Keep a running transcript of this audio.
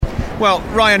Well,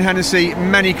 Ryan Hennessey,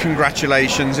 many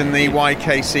congratulations in the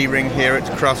YKC ring here at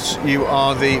Crufts. You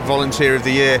are the Volunteer of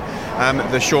the Year.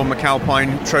 The Sean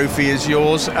McAlpine Trophy is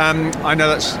yours. I know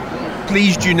that's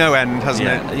pleased you no end, hasn't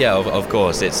it? Yeah, of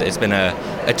course. It's been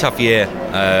a tough year.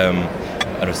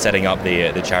 Setting up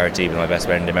the charity with my best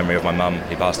friend in memory of my mum,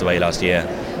 who passed away last year.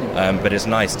 But it's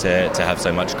nice to have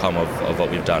so much come of what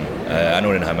we've done, and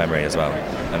all in her memory as well.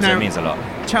 So it means a lot.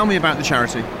 Tell me about the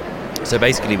charity. So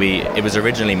basically, it was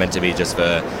originally meant to be just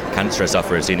for cancer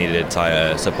sufferers who needed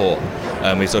support.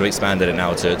 We've sort of expanded it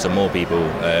now to more people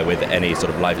with any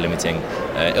sort of life-limiting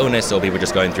illness, or people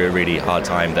just going through a really hard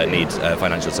time that need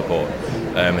financial support,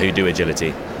 who do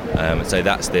agility. So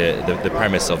that's the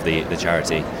premise of the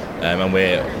charity. And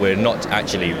we're not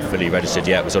actually fully registered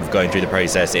yet. We're sort of going through the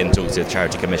process in talks with the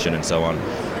Charity Commission and so on.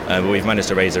 But we've managed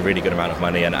to raise a really good amount of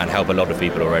money and help a lot of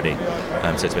people already.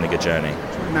 So it's been a good journey.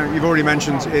 Now, you've already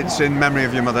mentioned it's in memory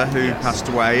of your mother who passed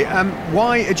away.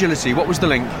 Why agility? What was the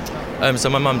link? So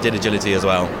my mum did agility as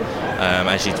well.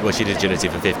 And she did agility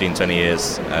for 15, 20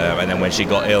 years. And then when she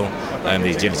got ill,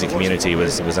 the agility community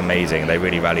was amazing. They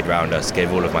really rallied around us,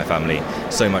 gave all of my family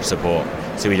so much support.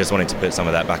 So we just wanted to put some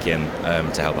of that back in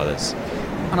to help others.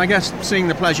 And I guess seeing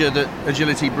the pleasure that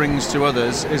agility brings to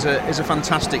others is a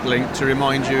fantastic link to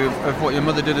remind you of what your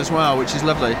mother did as well, which is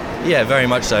lovely. Yeah, very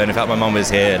much so. And in fact, my mum was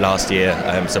here last year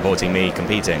supporting me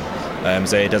competing.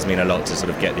 So it does mean a lot to sort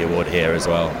of get the award here as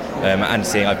well. And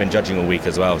seeing I've been judging all week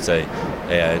as well, so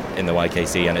in the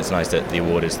YKC, and it's nice that the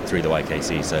award is through the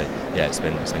YKC. So yeah, it's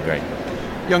been great.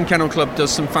 Young Kennel Club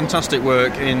does some fantastic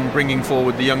work in bringing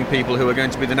forward the young people who are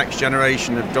going to be the next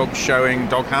generation of dog showing,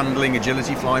 dog handling,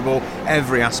 agility, flyball,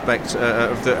 every aspect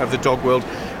of the dog world.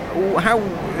 How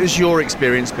has your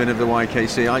experience been of the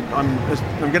YKC?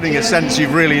 I'm getting a sense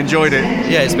you've really enjoyed it.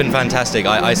 Yeah, it's been fantastic.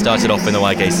 I started off in the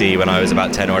YKC when I was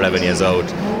about 10 or 11 years old,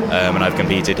 and I've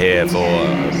competed here for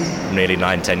nearly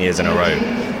 9-10 years in a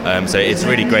row. So it's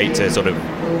really great to sort of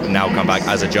now come back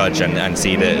as a judge and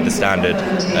see the standard.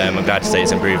 I'm glad to say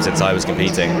it's improved since I was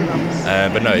competing.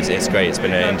 But no, it's great. It's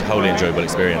been a wholly enjoyable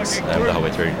experience the whole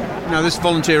way through. Now, this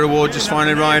volunteer award, just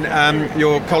finally, Ryan,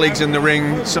 your colleagues in the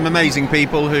ring, some amazing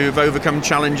people who've overcome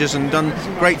challenges and done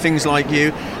great things like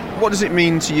you. What does it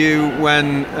mean to you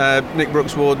when Nick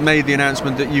Brooks-Ward made the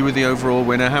announcement that you were the overall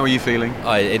winner? How are you feeling?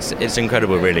 It's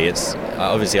incredible, really. It's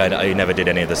obviously I never did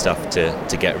any of the stuff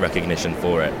to get recognition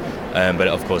for it, but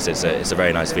of course it's a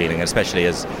very nice feeling, especially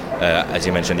as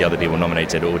you mentioned, the other people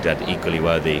nominated all did equally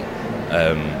worthy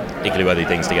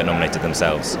things to get nominated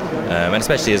themselves, and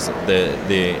especially as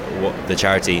the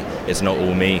charity, it's not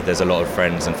all me. There's a lot of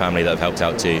friends and family that have helped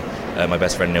out too. My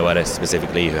best friend Neil Ellis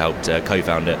specifically, who helped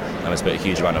co-found it, and has put a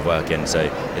huge amount of work in, so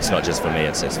it's not just for me,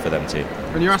 it's for them too.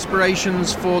 And your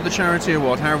aspirations for the charity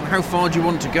award, how far do you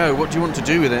want to go? What do you want to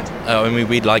do with it?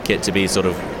 We'd like it to be sort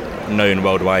of known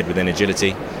worldwide within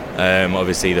agility.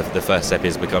 Obviously the first step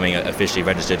is becoming officially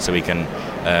registered, so we can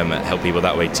help people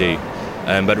that way too.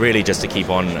 But really just to keep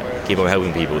on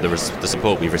helping people. The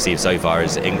support we've received so far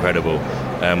is incredible.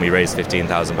 We raised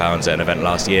 £15,000 at an event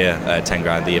last year, 10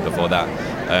 grand the year before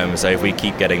that. So if we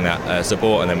keep getting that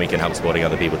support, and then we can help supporting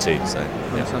other people too. So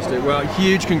yeah. Fantastic. Well,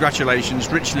 huge congratulations,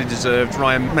 richly deserved.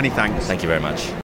 Ryan, many thanks. Thank you very much.